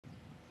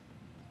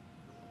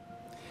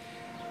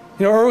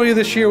Earlier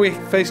this year we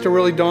faced a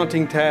really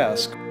daunting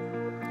task.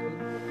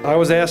 I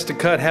was asked to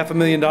cut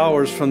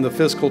 $500,000 from the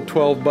fiscal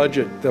 12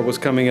 budget that was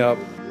coming up.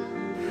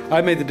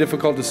 I made the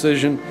difficult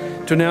decision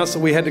to announce that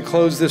we had to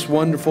close this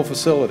wonderful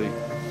facility.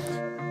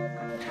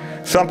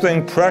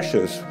 Something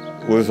precious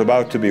was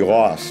about to be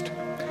lost,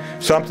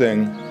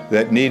 something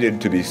that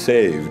needed to be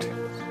saved.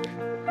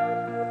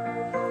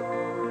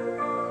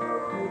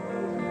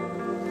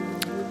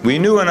 We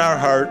knew in our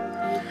heart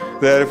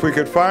that if we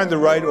could find the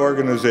right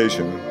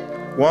organization,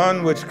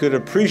 one which could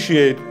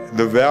appreciate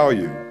the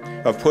value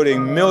of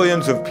putting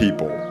millions of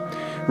people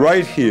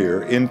right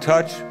here in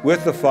touch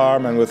with the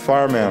farm and with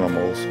farm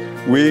animals,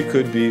 we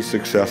could be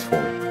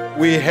successful.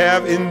 We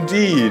have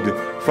indeed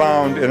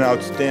found an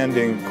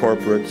outstanding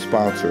corporate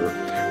sponsor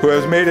who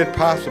has made it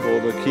possible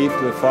to keep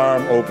the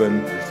farm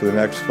open for the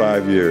next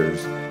 5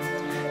 years.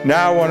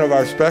 Now one of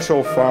our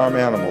special farm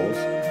animals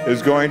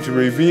is going to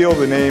reveal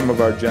the name of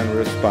our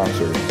generous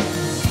sponsor.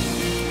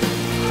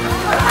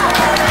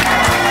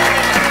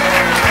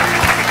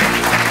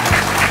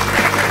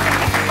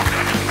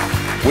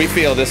 We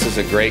feel this is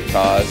a great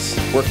cause.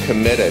 We're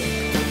committed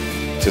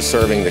to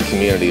serving the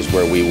communities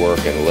where we work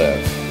and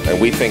live. And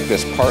we think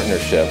this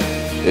partnership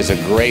is a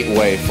great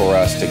way for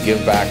us to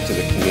give back to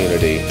the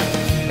community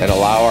and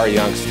allow our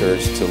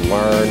youngsters to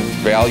learn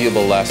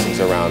valuable lessons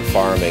around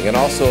farming and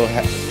also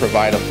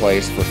provide a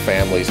place for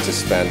families to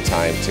spend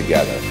time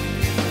together.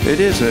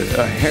 It is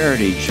a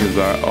heritage of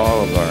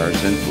all of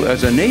ours, and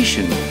as a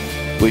nation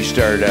we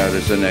started out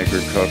as an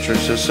agriculture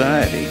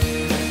society.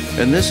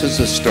 And this is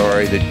a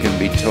story that can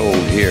be told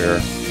here.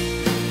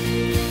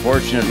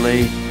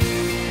 Fortunately,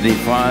 the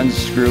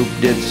Fonz Group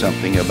did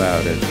something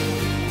about it,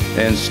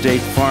 and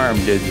State Farm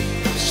did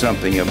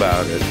something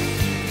about it.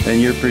 And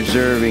you're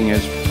preserving,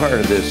 as part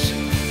of this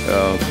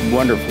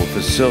wonderful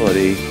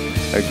facility,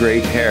 a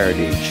great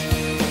heritage.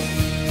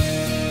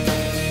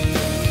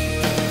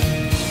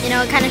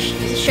 It kind of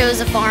shows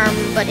a farm,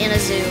 but in a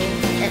zoo.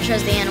 It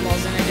shows the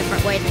animals in a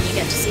different way than you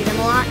get to see them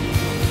a lot.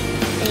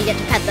 And you get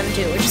to pet them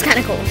too, which is kind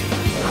of cool.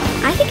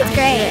 I think it's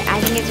great. I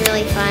think it's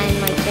really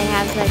fun. Like, they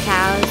have the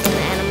cows and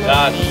the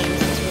animal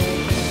names. It's really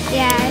cool.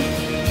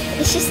 Yeah,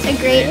 it's just a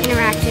great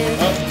interactive,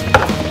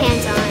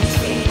 hands-on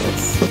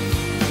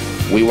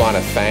experience. We want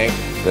to thank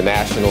the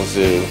National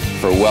Zoo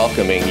for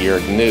welcoming your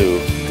new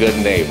good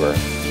neighbor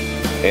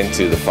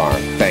into the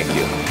farm. Thank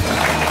you.